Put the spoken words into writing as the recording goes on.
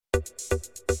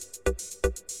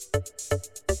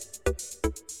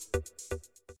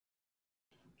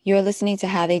You're listening to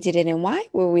How They Did It and Why,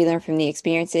 where we learn from the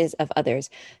experiences of others.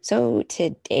 So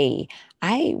today,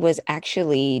 I was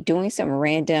actually doing some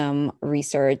random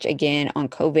research again on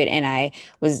COVID, and I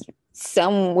was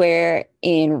somewhere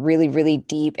in really, really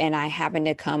deep, and I happened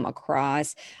to come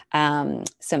across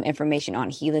some information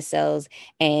on HeLa cells,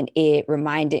 and it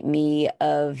reminded me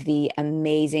of the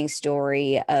amazing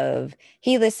story of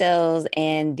HeLa cells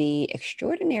and the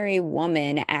extraordinary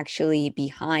woman actually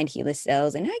behind HeLa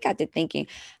cells. And I got to thinking,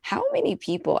 how many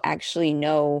people actually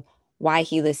know why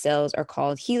HeLa cells are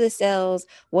called HeLa cells,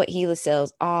 what HeLa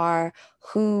cells are,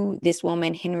 who this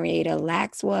woman, Henrietta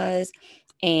Lacks, was,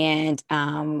 and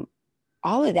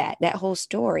all of that, that whole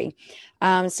story.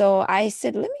 So I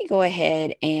said, let me go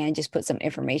ahead and just put some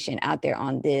information out there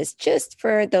on this, just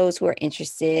for those who are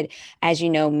interested. As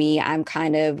you know me, I'm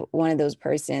kind of one of those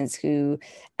persons who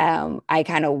I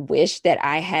kind of wish that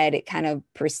I had kind of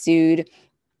pursued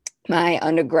my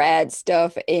undergrad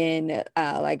stuff in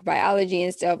like biology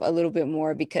and stuff a little bit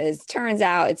more, because turns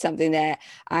out it's something that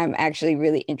I'm actually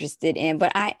really interested in.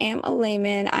 But I am a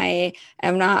layman. I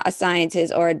am not a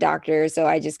scientist or a doctor, so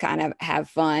I just kind of have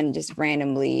fun just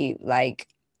randomly like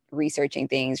researching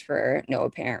things for no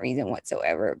apparent reason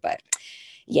whatsoever. But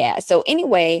yeah, so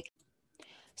anyway,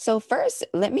 so first,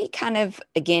 let me kind of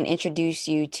again introduce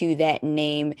you to that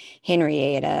name,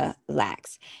 Henrietta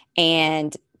Lacks.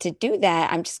 And to do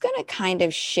that, I'm just going to kind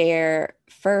of share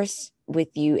first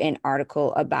with you an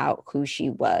article about who she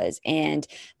was. And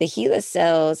the HeLa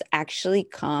cells actually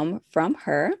come from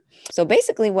her. So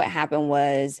basically, what happened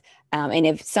was, and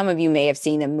if some of you may have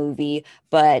seen the movie,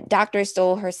 but Doctor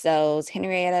stole her cells.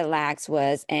 Henrietta Lacks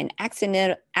was an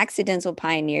accidental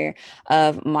pioneer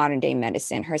of modern day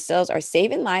medicine. Her cells are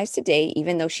saving lives today,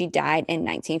 even though she died in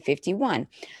 1951.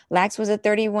 Lacks was a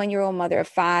 31-year-old mother of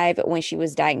five when she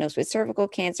was diagnosed with cervical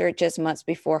cancer just months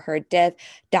before her death.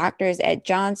 Doctors at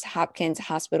Johns Hopkins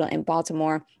Hospital in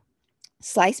Baltimore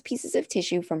sliced pieces of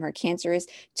tissue from her cancerous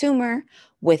tumor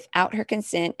without her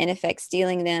consent, in effect,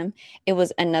 stealing them. It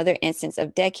was another instance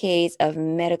of decades of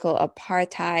medical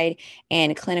apartheid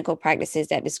and clinical practices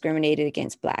that discriminated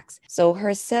against Blacks. So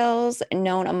her cells,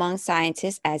 known among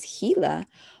scientists as HeLa,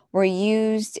 were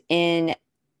used in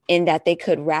that they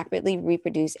could rapidly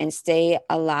reproduce and stay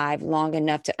alive long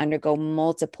enough to undergo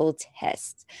multiple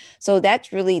tests. So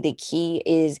that's really the key,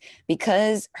 is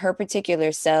because her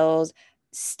particular cells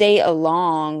stay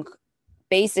along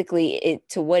basically it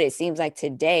to what it seems like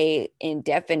today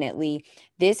indefinitely.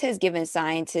 This has given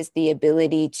scientists the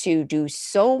ability to do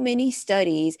so many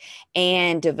studies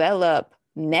and develop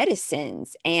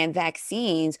medicines and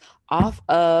vaccines off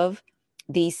of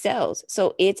these cells.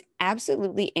 So it's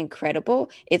absolutely incredible.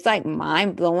 It's like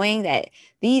mind blowing that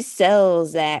these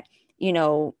cells that,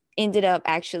 ended up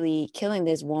actually killing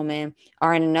this woman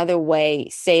are in another way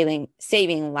saving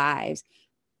lives.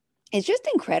 It's just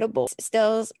incredible.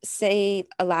 Cells stay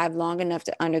alive long enough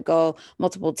to undergo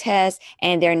multiple tests,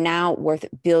 and they're now worth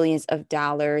billions of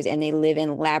dollars, and they live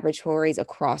in laboratories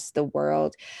across the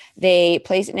world. They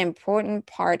plays an important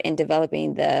part in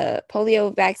developing the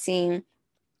polio vaccine,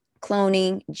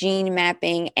 cloning, gene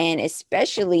mapping, and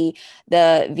especially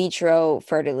the vitro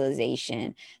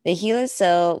fertilization. The HeLa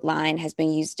cell line has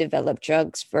been used to develop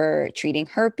drugs for treating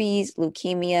herpes,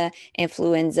 leukemia,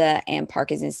 influenza, and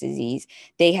Parkinson's disease.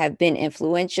 They have been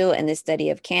influential in the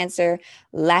study of cancer,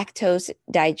 lactose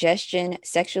digestion,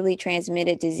 sexually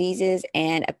transmitted diseases,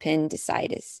 and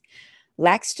appendicitis.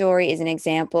 Lack's story is an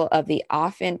example of the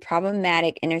often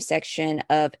problematic intersection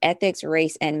of ethics,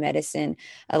 race, and medicine,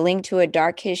 a link to a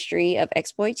dark history of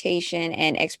exploitation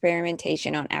and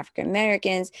experimentation on African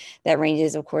Americans that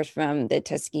ranges, of course, from the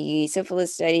Tuskegee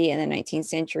syphilis study in the 19th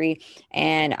century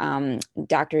and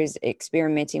doctors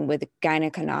experimenting with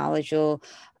gynecological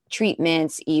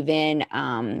treatments, even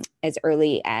as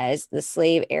early as the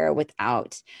slave era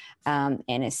without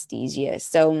anesthesia.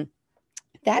 So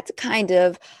that's kind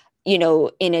of, in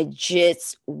a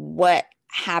gist, what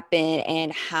happened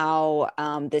and how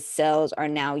the cells are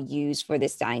now used for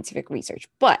this scientific research.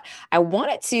 But I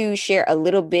wanted to share a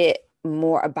little bit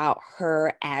more about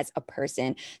her as a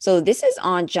person. So this is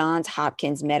on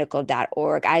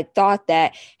johnshopkinsmedical.org. I thought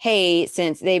that, hey,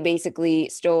 since they basically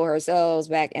stole her cells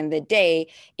back in the day,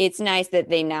 it's nice that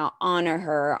they now honor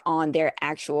her on their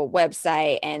actual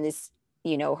website. And this,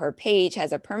 her page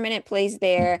has a permanent place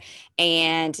there,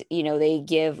 and they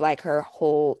give like her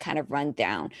whole kind of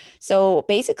rundown. So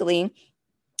basically,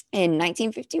 In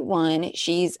 1951,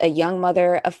 she's a young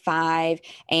mother of five,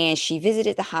 and she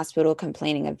visited the hospital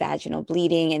complaining of vaginal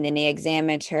bleeding. And then they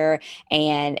examined her,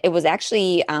 and it was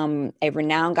actually a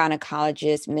renowned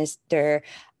gynecologist, Mr.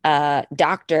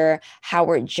 Dr.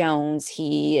 Howard Jones.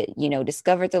 He,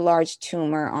 discovered the large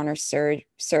tumor on her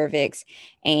cervix,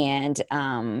 and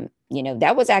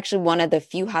that was actually one of the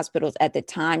few hospitals at the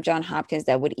time, John Hopkins,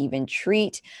 that would even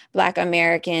treat Black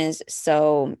Americans.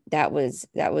 So that was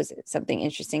something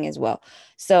interesting as well.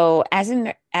 So as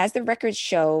the records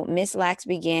show, Miss Lax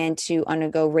began to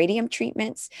undergo radium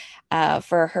treatments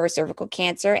for her cervical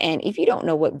cancer. And if you don't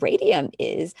know what radium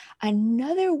is,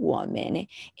 another woman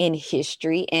in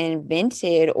history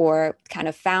invented or kind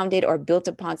of founded or built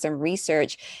upon some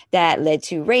research that led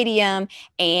to radium.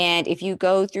 And if you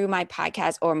go through my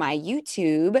podcast or my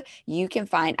YouTube, you can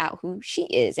find out who she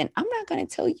is. And I'm not going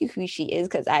to tell you who she is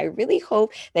because I really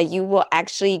hope that you will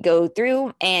actually go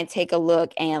through and take a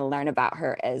look and learn about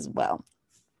her as well.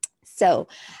 So,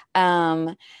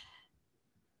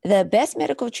 the best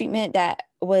medical treatment that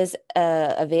was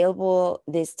available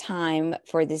this time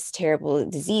for this terrible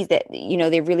disease, that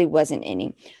there really wasn't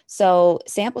any. So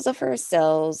samples of her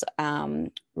cells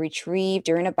retrieved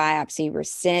during a biopsy were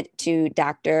sent to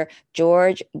Dr.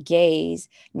 George Gay's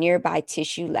nearby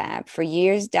tissue lab. For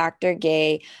years, Dr.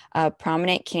 Gay, a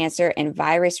prominent cancer and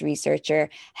virus researcher,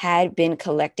 had been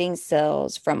collecting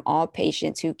cells from all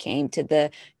patients who came to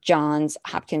the Johns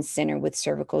Hopkins Center with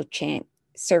cervical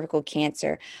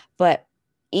cancer, but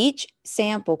each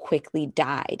sample quickly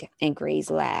died in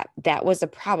Gray's lab. That was a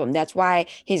problem. That's why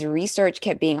his research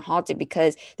kept being halted,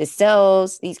 because these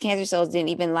cancer cells didn't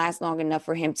even last long enough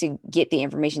for him to get the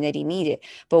information that he needed.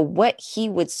 But what he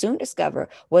would soon discover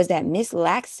was that Miss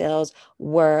Lack's cells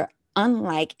were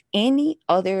unlike any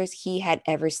others he had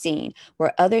ever seen.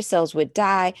 Where other cells would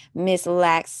die, Miss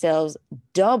Lack's cells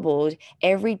doubled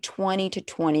every 20 to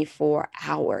 24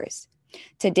 hours.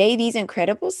 Today, these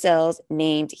incredible cells,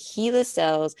 named HeLa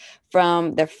cells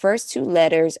from the first two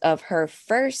letters of her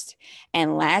first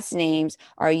and last names,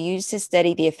 are used to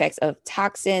study the effects of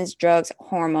toxins, drugs,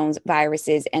 hormones,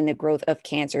 viruses, and the growth of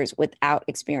cancers without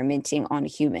experimenting on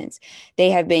humans. They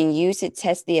have been used to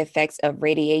test the effects of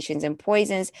radiations and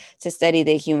poisons, to study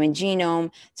the human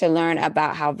genome, to learn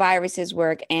about how viruses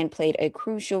work, and played a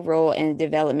crucial role in the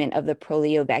development of the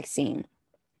polio vaccine.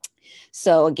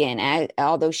 So again,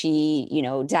 although she,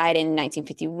 died in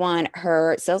 1951,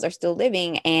 her cells are still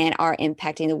living and are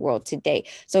impacting the world today.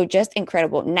 So just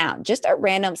incredible. Now, just a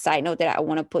random side note that I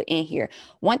want to put in here.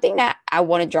 One thing that I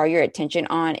want to draw your attention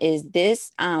on is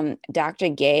this Dr.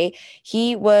 Gay.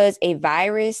 He was a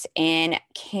virus and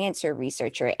cancer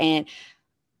researcher. And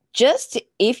just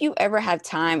if you ever have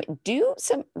time, do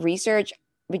some research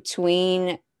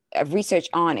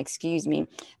on,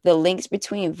 the links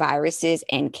between viruses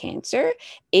and cancer.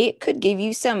 It could give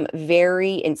you some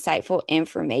very insightful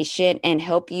information and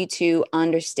help you to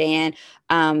understand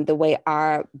the way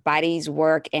our bodies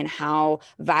work, and how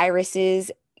viruses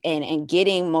and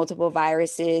getting multiple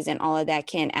viruses and all of that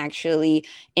can actually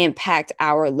impact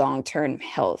our long-term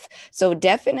health. So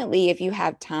definitely, if you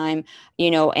have time,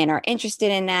 and are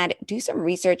interested in that, do some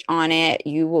research on it.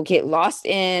 You will get lost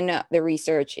in the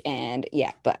research, and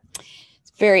yeah, but it's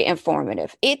very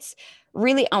informative. It's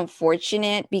really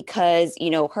unfortunate because,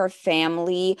 her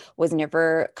family was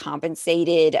never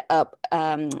compensated up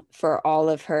for all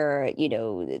of her,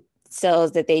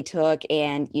 cells that they took,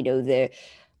 and, the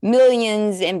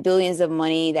millions and billions of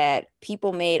money that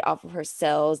people made off of her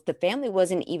cells. The family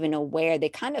wasn't even aware. They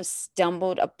kind of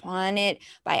stumbled upon it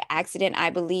by accident,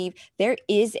 I believe. There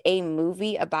is a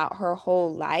movie about her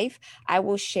whole life. I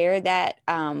will share that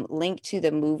link to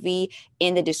the movie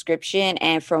in the description.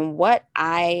 And from what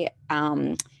I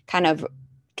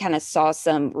kind of saw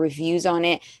some reviews on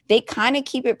it, they kind of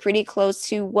keep it pretty close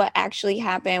to what actually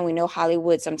happened. We know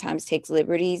Hollywood sometimes takes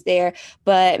liberties there,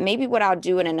 but maybe what I'll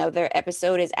do in another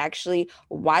episode is actually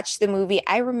watch the movie.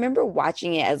 I remember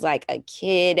watching it as like a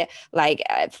kid, like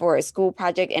for a school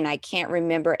project, and I can't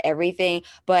remember everything,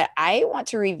 but I want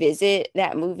to revisit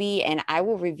that movie, and I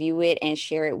will review it and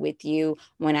share it with you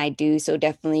when I do. So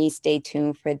definitely stay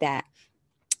tuned for that.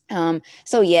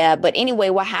 So yeah, but anyway,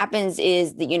 what happens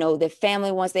is that, the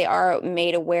family, once they are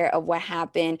made aware of what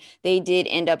happened, they did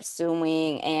end up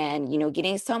suing and,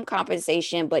 getting some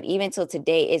compensation, but even till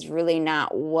today, it's really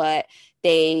not what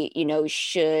they,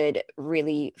 should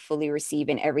really fully receive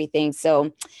and everything.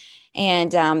 So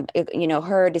And,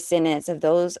 her descendants of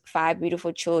those five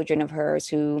beautiful children of hers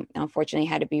who unfortunately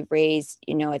had to be raised,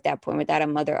 at that point without a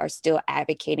mother are still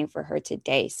advocating for her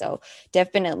today. So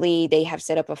definitely they have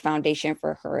set up a foundation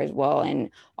for her as well and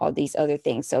all these other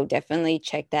things. So definitely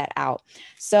check that out.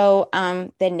 So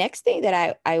the next thing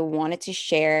that I wanted to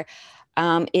share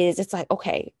is it's like,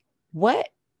 okay, what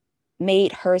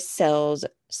made her cells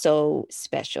so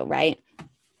special, right?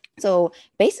 So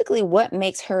basically, what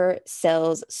makes her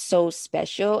cells so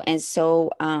special and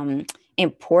so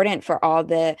important for all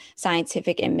the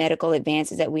scientific and medical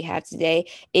advances that we have today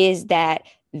is that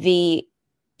the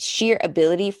sheer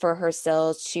ability for her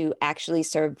cells to actually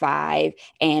survive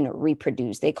and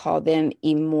reproduce. They call them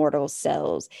immortal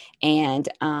cells. And,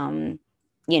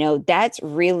 that's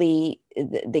really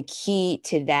the key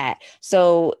to that.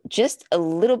 So, just a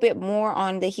little bit more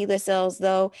on the HeLa cells,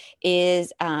 though,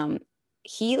 is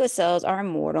HeLa cells are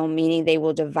immortal, meaning they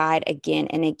will divide again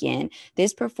and again.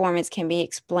 This performance can be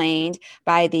explained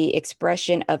by the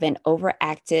expression of an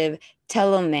overactive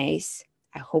telomerase.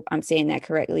 I hope I'm saying that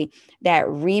correctly, that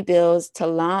rebuilds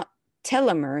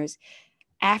telomeres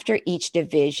after each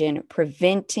division,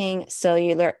 preventing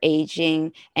cellular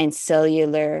aging and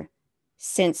cellular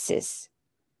synthesis.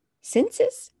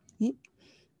 Synthesis?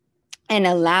 And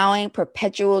allowing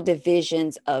perpetual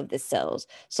divisions of the cells.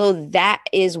 So that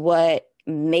is what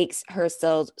makes her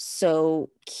cells so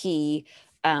key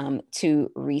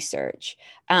to research.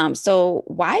 So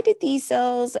why did these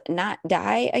cells not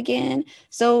die again?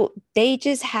 So they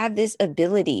just have this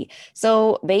ability.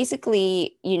 So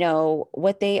basically,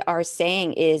 what they are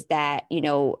saying is that,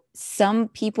 some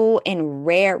people in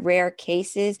rare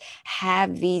cases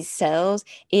have these cells.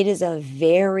 It is a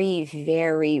very,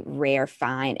 very rare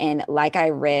find. And like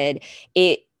I read,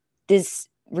 this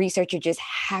researcher just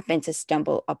happened to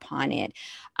stumble upon it.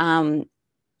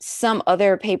 Some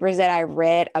other papers that I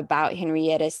read about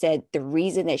Henrietta said the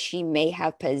reason that she may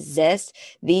have possessed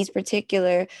these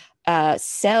particular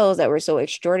cells that were so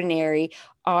extraordinary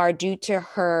are due to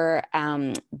her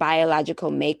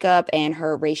biological makeup and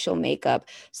her racial makeup.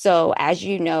 So, as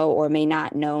you know, or may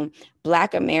not know,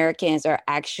 Black Americans are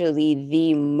actually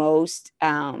the most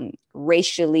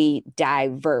racially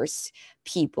diverse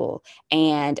people.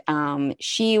 And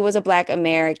she was a Black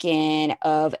American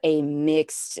of a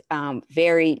mixed,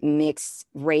 very mixed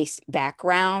race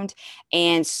background.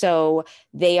 And so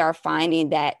they are finding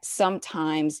that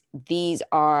sometimes these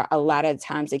are a lot of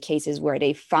times the cases where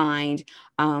they find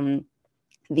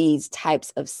these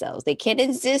types of cells. They can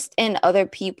exist in other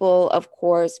people, of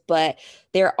course, but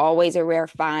they're always a rare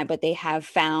find. But they have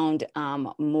found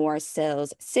more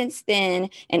cells since then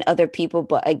in other people.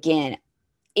 But again,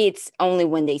 it's only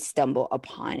when they stumble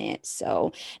upon it.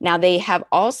 So now they have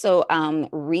also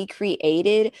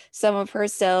recreated some of her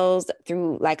cells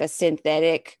through like a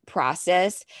synthetic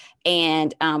process.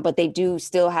 And but they do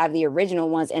still have the original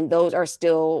ones, and those are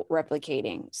still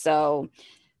replicating. So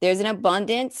there's an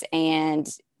abundance, and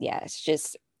yeah, it's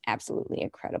just absolutely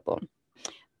incredible.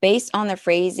 Based on the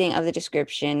phrasing of the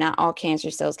description, not all cancer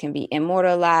cells can be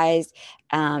immortalized,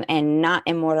 and not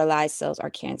immortalized cells are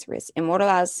cancerous.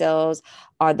 Immortalized cells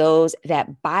are those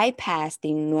that bypass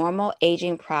the normal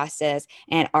aging process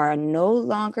and are no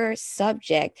longer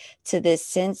subject to the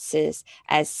synthesis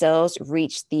as cells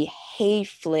reach the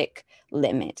Hayflick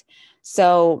limit.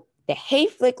 So the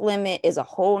Hayflick limit is a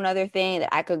whole nother thing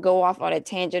that I could go off on a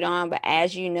tangent on, but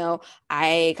as you know,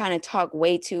 I kind of talk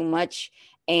way too much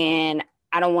and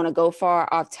I don't want to go far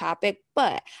off topic,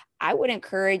 but I would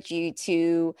encourage you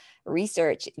to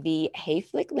research the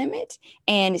Hayflick limit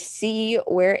and see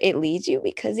where it leads you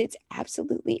because it's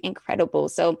absolutely incredible.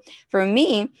 So for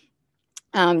me,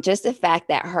 just the fact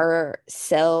that her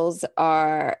cells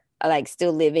are like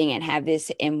still living and have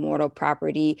this immortal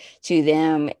property to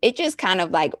them, it just kind of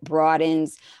like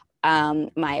broadens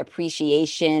my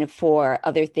appreciation for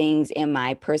other things in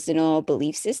my personal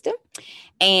belief system.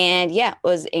 And yeah, it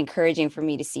was encouraging for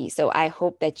me to see. So I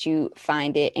hope that you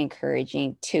find it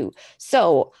encouraging too.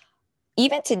 So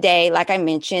even today, like I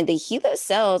mentioned, the HeLa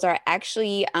cells are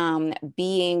actually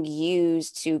being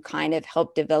used to kind of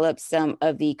help develop some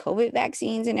of the COVID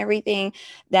vaccines and everything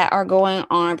that are going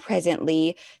on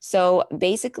presently. So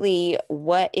basically,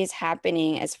 what is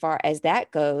happening as far as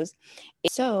that goes,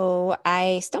 so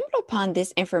I stumbled upon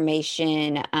this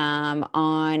information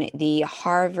on the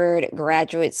Harvard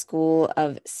Graduate School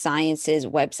of Sciences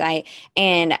website.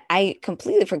 And I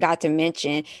completely forgot to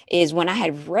mention is when I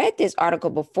had read this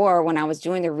article before, when I was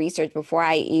doing the research before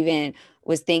I even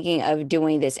was thinking of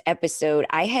doing this episode,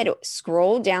 I had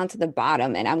scrolled down to the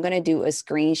bottom and I'm going to do a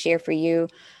screen share for you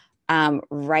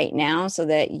right now so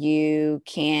that you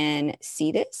can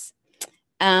see this.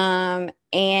 And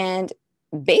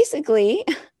basically,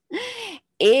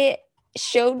 it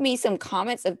showed me some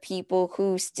comments of people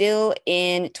who still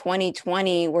in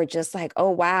 2020 were just like, oh,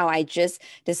 wow, I just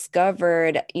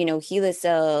discovered, HeLa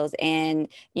cells and,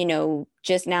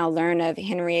 just now learned of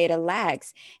Henrietta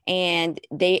Lacks. And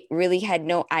they really had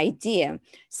no idea.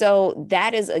 So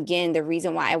that is, again, the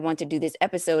reason why I want to do this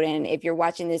episode. And if you're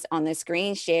watching this on the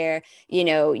screen share,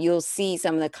 you'll see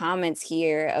some of the comments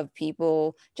here of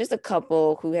people, just a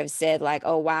couple who have said like,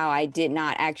 oh, wow, I did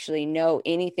not actually know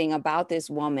anything about this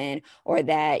woman, or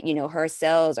that, her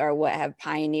cells are what have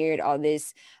pioneered all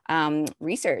this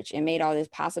research and made all this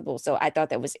possible. So I thought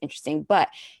that was interesting. But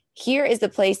here is the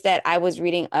place that I was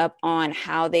reading up on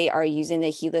how they are using the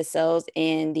HeLa cells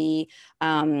in the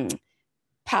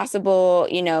possible,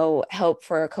 help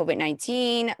for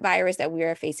COVID-19 virus that we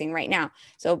are facing right now.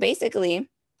 So basically,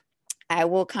 I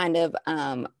will kind of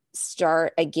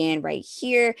start again right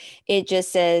here. It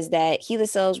just says that HeLa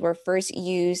cells were first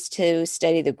used to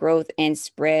study the growth and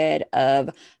spread of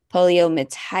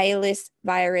poliomyelitis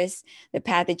virus, the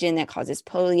pathogen that causes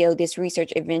polio. This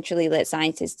research eventually led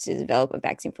scientists to develop a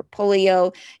vaccine for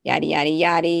polio, yada, yada,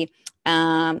 yada.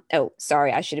 Oh,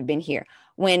 sorry, I should have been here.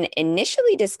 When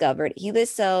initially discovered, HeLa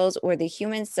cells were the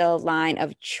human cell line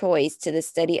of choice to the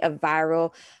study of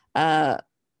viral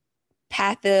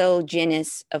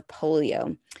pathogenesis of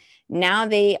polio. Now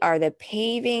they are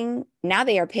paving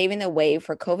the way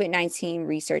for COVID-19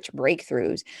 research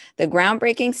breakthroughs. The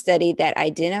groundbreaking study that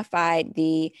identified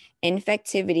the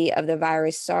infectivity of the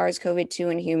virus SARS-CoV-2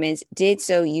 in humans did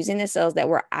so using the cells that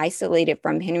were isolated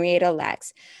from Henrietta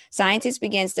Lacks. Scientists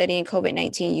began studying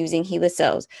COVID-19 using HeLa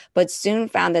cells, but soon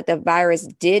found that the virus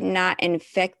did not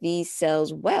infect these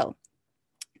cells well.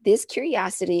 This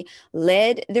curiosity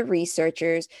led the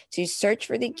researchers to search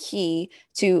for the key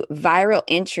to viral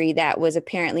entry that was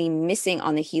apparently missing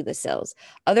on the HeLa cells.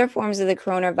 Other forms of the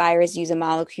coronavirus use a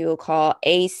molecule called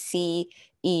ACE2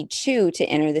 to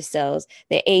enter the cells.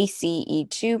 The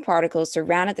ACE2 particles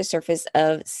surrounded the surface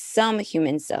of some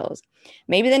human cells.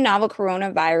 Maybe the novel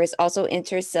coronavirus also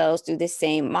enters cells through the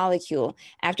same molecule.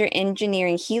 After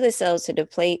engineering HeLa cells to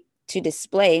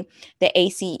display the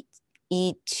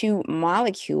ACE2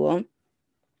 molecule,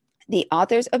 the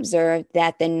authors observed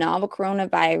that the novel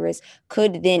coronavirus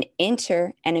could then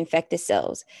enter and infect the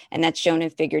cells. And that's shown in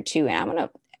figure 2. And I'm going to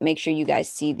make sure you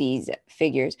guys see these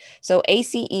figures. So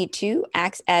ACE2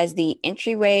 acts as the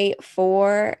entryway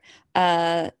for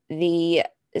the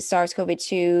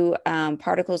SARS-CoV-2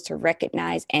 particles to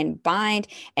recognize and bind.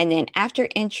 And then after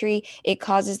entry, it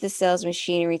causes the cell's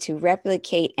machinery to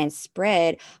replicate and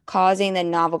spread, causing the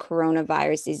novel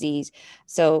coronavirus disease,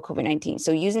 so COVID-19.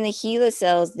 So using the HeLa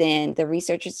cells, then the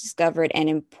researchers discovered an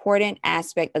important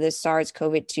aspect of the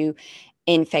SARS-CoV-2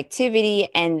 infectivity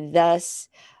and thus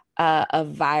a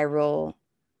viral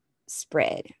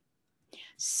spread.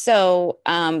 So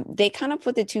they kind of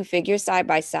put the two figures side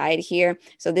by side here.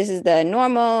 So this is the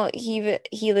normal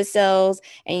HeLa cells,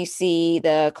 and you see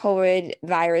the COVID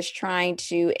virus trying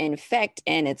to infect,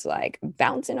 and it's like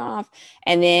bouncing off.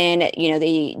 And then,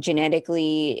 they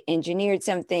genetically engineered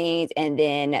some things, and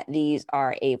then these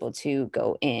are able to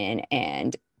go in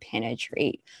and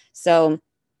penetrate. So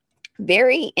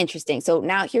very interesting. So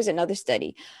now here's another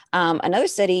study. Another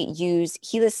study used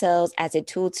HeLa cells as a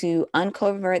tool to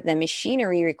uncover the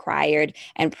machinery required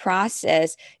and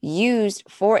process used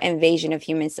for invasion of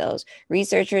human cells.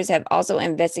 Researchers have also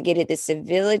investigated the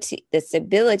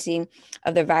stability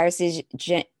of the virus's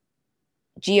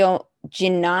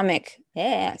genomic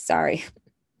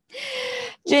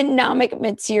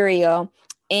material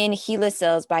in HeLa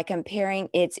cells by comparing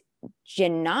its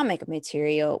genomic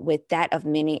material with that of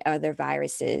many other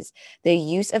viruses. The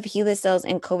use of HeLa cells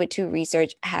in COVID-2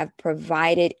 research have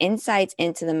provided insights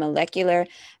into the molecular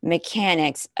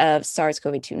mechanics of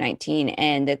SARS-CoV-2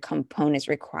 and the components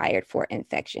required for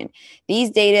infection.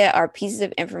 These data are pieces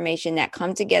of information that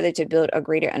come together to build a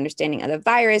greater understanding of the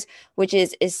virus, which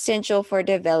is essential for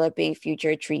developing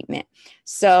future treatment.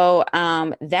 So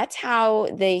that's how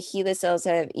the HeLa cells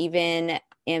have even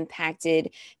impacted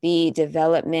the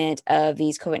development of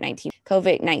these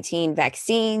COVID-19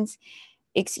 vaccines,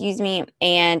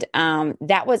 and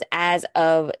that was as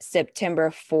of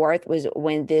September 4th was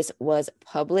when this was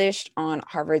published on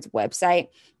Harvard's website.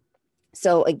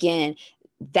 So again,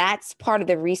 that's part of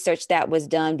the research that was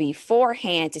done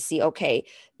beforehand to see, okay,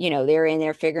 they're in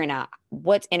there figuring out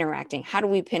what's interacting. How do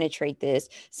we penetrate this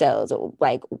cells?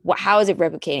 Like, how is it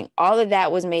replicating? All of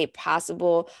that was made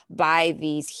possible by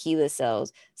these HeLa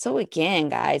cells. So again,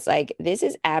 guys, like this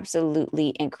is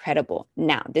absolutely incredible.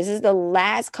 Now, this is the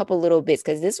last couple little bits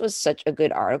because this was such a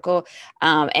good article.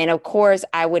 And of course,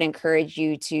 I would encourage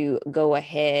you to go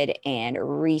ahead and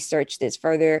research this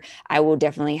further. I will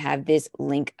definitely have this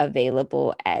link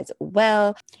available as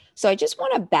well. So I just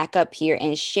want to back up here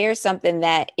and share something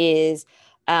that is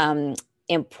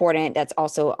important that's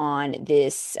also on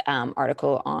this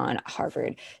article on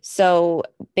Harvard. So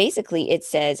basically, it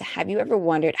says, have you ever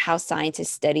wondered how scientists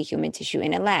study human tissue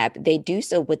in a lab? They do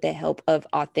so with the help of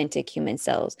authentic human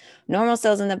cells. Normal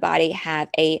cells in the body have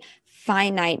a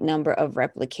finite number of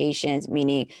replications,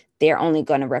 meaning they're only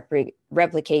going to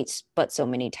replicate but so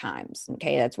many times.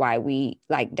 Okay, that's why we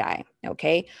like die.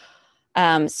 Okay.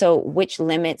 So which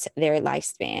limits their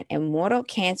lifespan. Immortal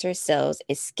cancer cells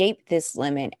escape this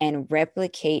limit and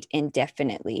replicate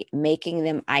indefinitely, making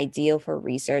them ideal for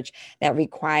research that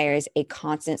requires a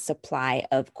constant supply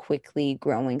of quickly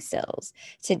growing cells.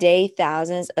 Today,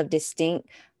 thousands of distinct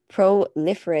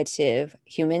proliferative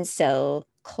human cell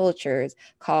cultures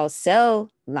called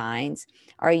cell lines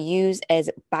are used as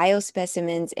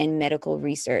biospecimens in medical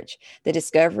research. The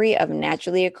discovery of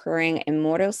naturally occurring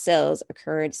immortal cells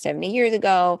occurred 70 years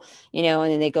ago, and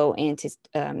then they go into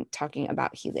talking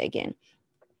about HeLa again.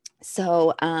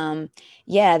 So,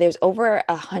 there's over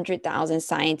 100,000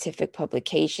 scientific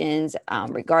publications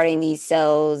regarding these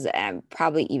cells, and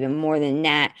probably even more than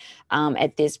that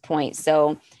at this point.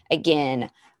 So, again,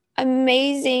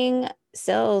 amazing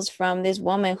cells from this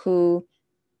woman who,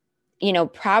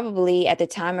 probably at the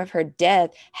time of her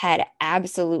death had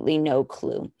absolutely no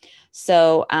clue.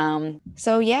 So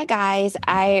yeah, guys,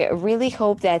 I really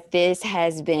hope that this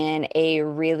has been a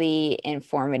really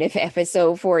informative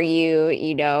episode for you.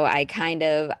 I kind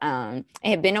of, it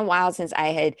had been a while since I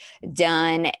had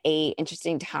done a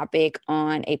interesting topic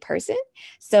on a person.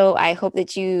 So I hope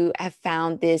that you have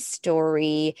found this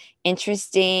story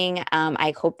interesting.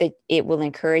 I hope that it will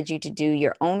encourage you to do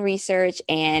your own research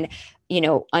and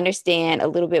understand a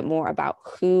little bit more about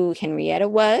who Henrietta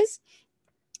was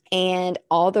and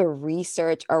all the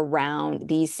research around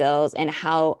these cells and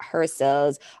how her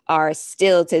cells are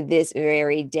still to this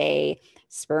very day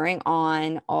spurring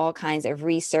on all kinds of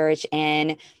research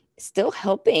and still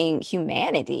helping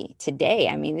humanity today.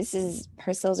 I mean,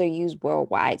 her cells are used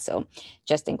worldwide, so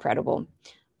just incredible.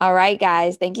 All right,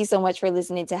 guys, thank you so much for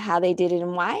listening to How They Did It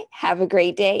and Why. Have a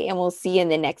great day, and we'll see you in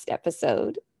the next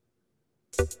episode.